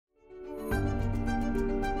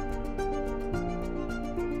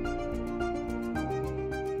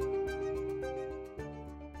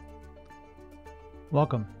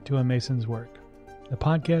Welcome to A Mason's Work, the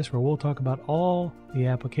podcast where we'll talk about all the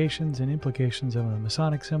applications and implications of the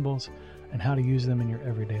Masonic symbols and how to use them in your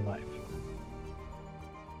everyday life.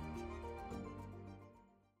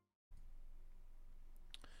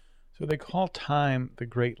 So they call time the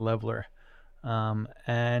great leveler,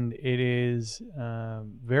 and it is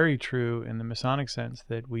very true in the Masonic sense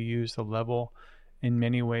that we use the level in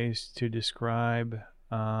many ways to describe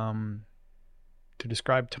time.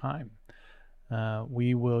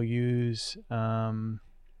 We will use the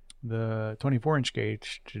 24-inch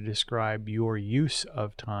gauge to describe your use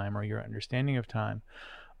of time or your understanding of time.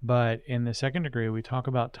 But in the second degree, we talk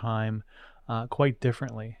about time quite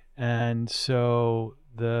differently. And so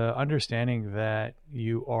the understanding that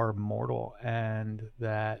you are mortal and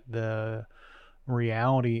that the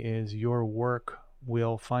reality is your work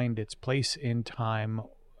will find its place in time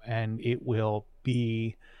and it will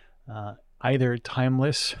be either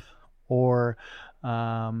timeless or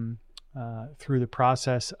through the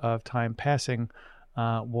process of time passing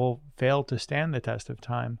will fail to stand the test of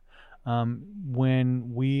time.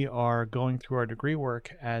 When we are going through our degree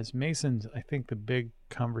work as Masons, I think the big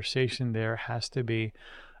conversation there has to be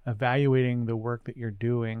evaluating the work that you're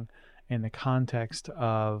doing in the context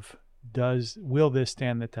of will this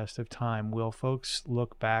stand the test of time? Will folks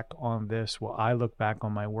look back on this? Will I look back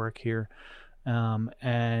on my work here?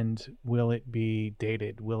 And will it be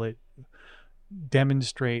dated? Will it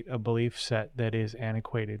demonstrate a belief set that is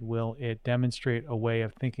antiquated? Will it demonstrate a way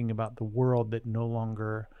of thinking about the world that no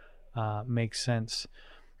longer makes sense?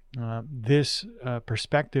 This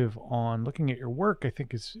perspective on looking at your work, I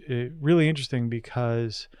think, is really interesting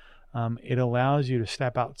because it allows you to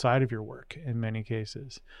step outside of your work in many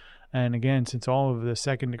cases. And again, since all of the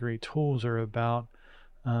second degree tools are about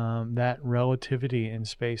that relativity in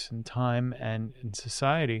space and time and in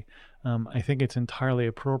society, I think it's entirely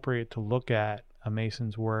appropriate to look at a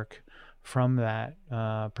Mason's work from that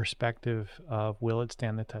perspective of will it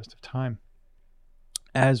stand the test of time.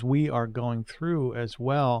 As we are going through as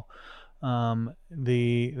well,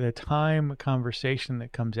 the time conversation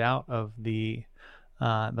that comes out of the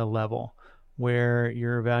level where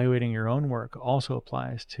you're evaluating your own work also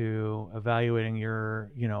applies to evaluating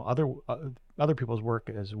your other people's work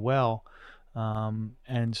as well.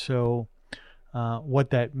 And so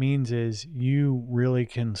what that means is you really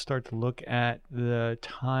can start to look at the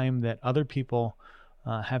time that other people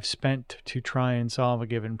have spent to try and solve a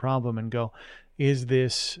given problem and go, is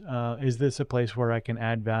this a place where I can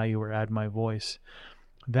add value or add my voice?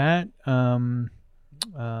 That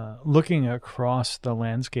looking across the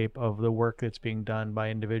landscape of the work that's being done by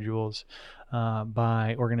individuals,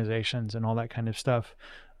 by organizations, and all that kind of stuff,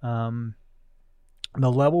 the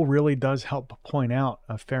level really does help point out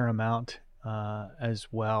a fair amount as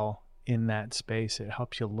well in that space. It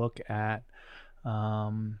helps you look at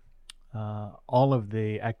all of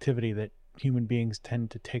the activity that human beings tend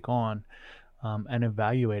to take on and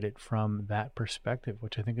evaluate it from that perspective,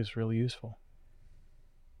 which I think is really useful.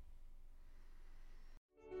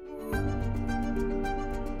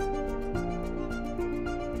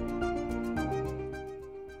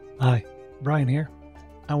 Hi, Brian here.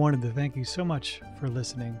 I wanted to thank you so much for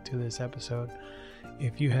listening to this episode.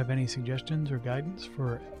 If you have any suggestions or guidance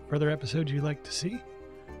for further episodes you'd like to see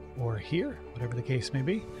or hear, whatever the case may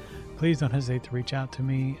be, please don't hesitate to reach out to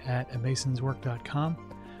me at amasonswork.com,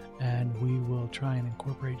 and we will try and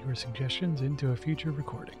incorporate your suggestions into a future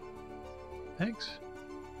recording. Thanks.